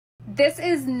This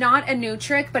is not a new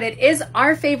trick, but it is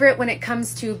our favorite when it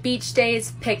comes to beach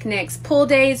days, picnics, pool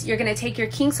days. You're gonna take your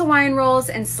King's Hawaiian rolls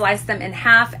and slice them in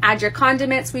half. Add your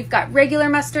condiments. We've got regular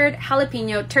mustard,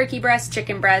 jalapeno, turkey breast,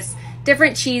 chicken breast,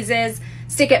 different cheeses.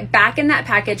 Stick it back in that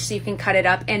package so you can cut it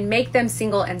up and make them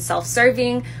single and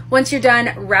self-serving. Once you're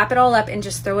done, wrap it all up and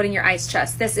just throw it in your ice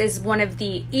chest. This is one of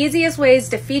the easiest ways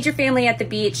to feed your family at the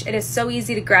beach. It is so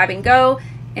easy to grab and go,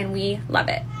 and we love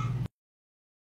it.